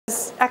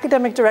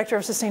academic director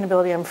of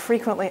sustainability, I'm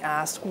frequently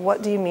asked,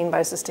 what do you mean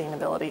by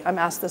sustainability? I'm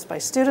asked this by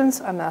students,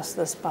 I'm asked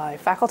this by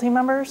faculty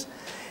members,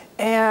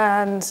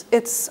 and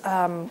it's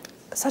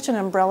such an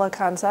umbrella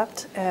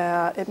concept.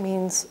 It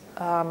means,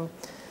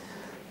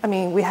 I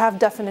mean, we have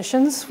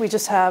definitions, we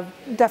just have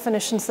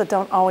definitions that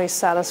don't always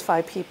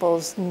satisfy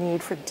people's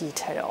need for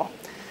detail.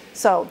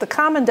 So the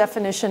common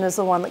definition is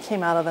the one that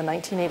came out of the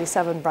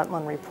 1987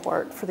 Brundtland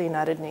Report for the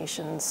United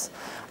Nations,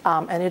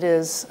 and it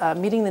is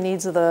meeting the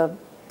needs of the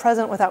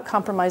present without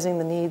compromising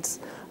the needs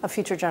of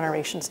future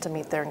generations to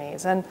meet their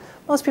needs. And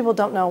most people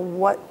don't know,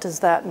 what does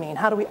that mean?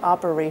 How do we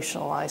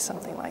operationalize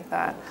something like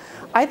that?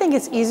 I think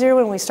it's easier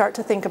when we start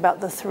to think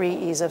about the 3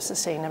 E's of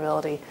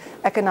sustainability: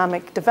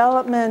 economic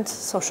development,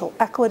 social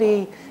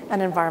equity,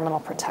 and environmental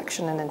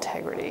protection and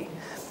integrity.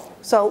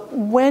 So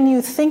when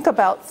you think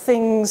about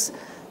things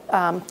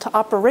to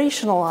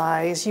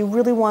operationalize, you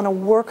really want to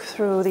work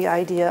through the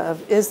idea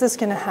of, is this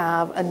going to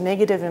have a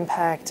negative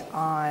impact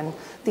on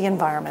the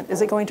environment?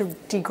 Is it going to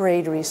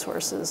degrade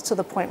resources to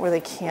the point where they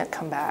can't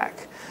come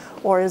back?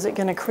 Or is it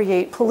going to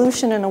create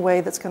pollution in a way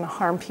that's going to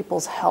harm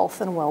people's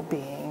health and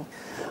well-being?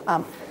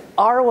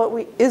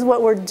 Is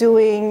what we're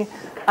doing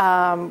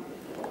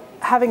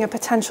having a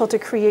potential to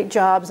create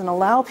jobs and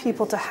allow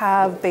people to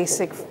have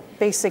basic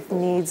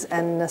needs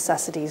and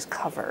necessities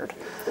covered?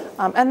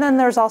 And then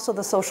there's also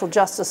the social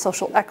justice,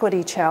 social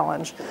equity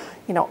challenge.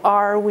 You know,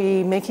 are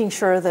we making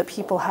sure that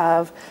people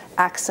have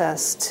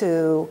access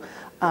to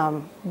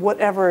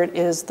whatever it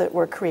is that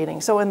we're creating?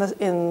 So in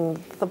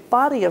the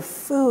body of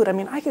food, I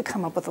mean, I could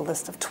come up with a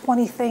list of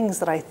 20 things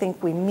that I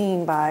think we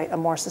mean by a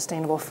more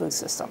sustainable food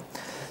system.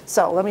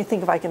 So let me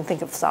think if I can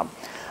think of some.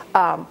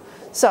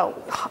 So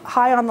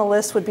high on the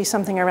list would be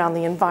something around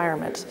the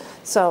environment.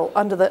 So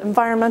under the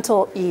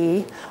environmental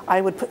E,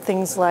 I would put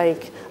things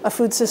like a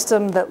food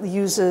system that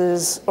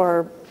uses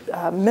or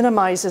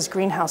minimizes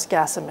greenhouse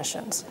gas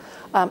emissions,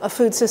 a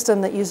food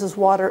system that uses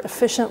water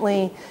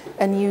efficiently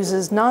and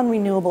uses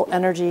non-renewable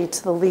energy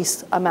to the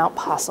least amount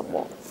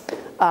possible.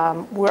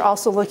 We're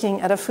also looking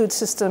at a food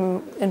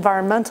system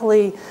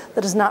environmentally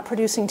that is not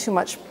producing too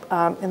much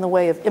in the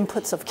way of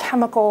inputs of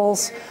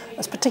chemicals,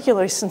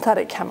 particularly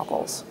synthetic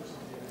chemicals.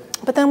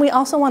 But then we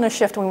also want to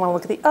shift and we want to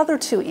look at the other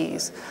 2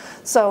 E's.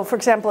 So for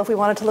example, if we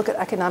wanted to look at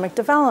economic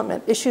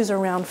development, issues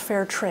around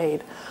fair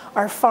trade.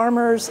 Are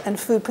farmers and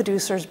food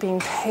producers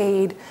being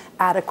paid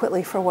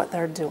adequately for what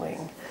they're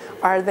doing?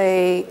 Are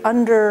they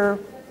under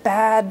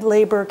bad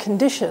labor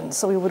conditions?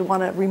 So we would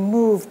want to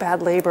remove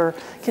bad labor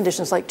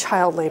conditions like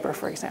child labor,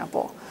 for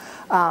example.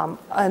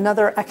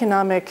 Another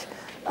economic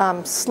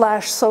 /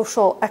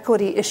 social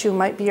equity issue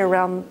might be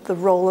around the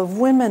role of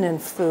women in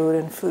food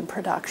and food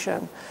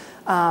production.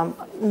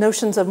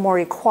 Notions of more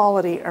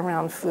equality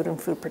around food and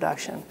food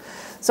production.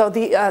 So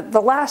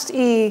the last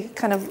E,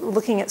 kind of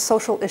looking at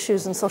social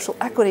issues and social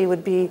equity,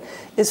 would be,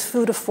 is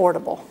food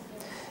affordable?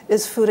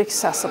 Is food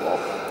accessible?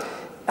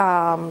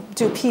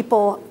 Do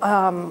people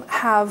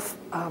have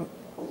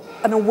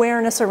an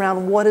awareness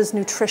around what is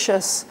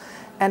nutritious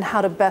and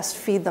how to best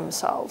feed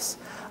themselves?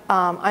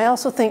 I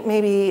also think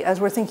maybe as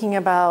we're thinking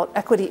about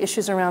equity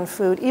issues around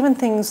food, even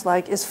things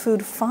like, is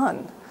food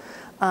fun?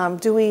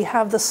 Do we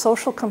have the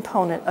social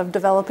component of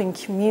developing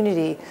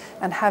community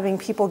and having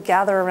people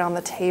gather around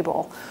the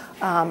table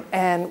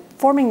and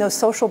forming those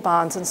social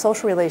bonds and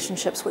social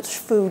relationships which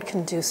food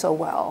can do so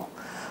well?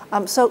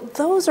 So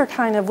those are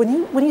kind of,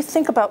 when you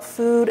think about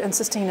food and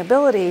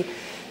sustainability,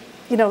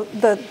 you know,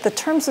 the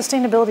term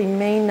sustainability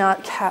may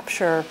not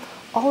capture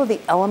all of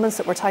the elements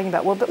that we're talking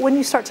about. Well, but when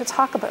you start to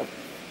talk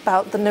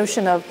about the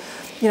notion of,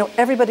 you know,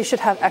 everybody should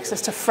have access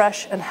to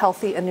fresh and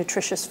healthy and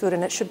nutritious food,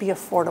 and it should be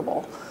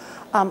affordable.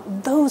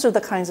 Those are the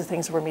kinds of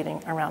things we're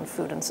meeting around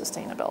food and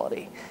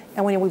sustainability.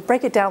 And when we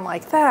break it down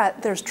like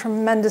that, there's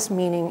tremendous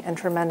meaning and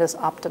tremendous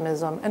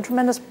optimism and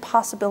tremendous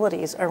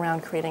possibilities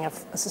around creating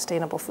a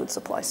sustainable food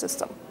supply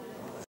system.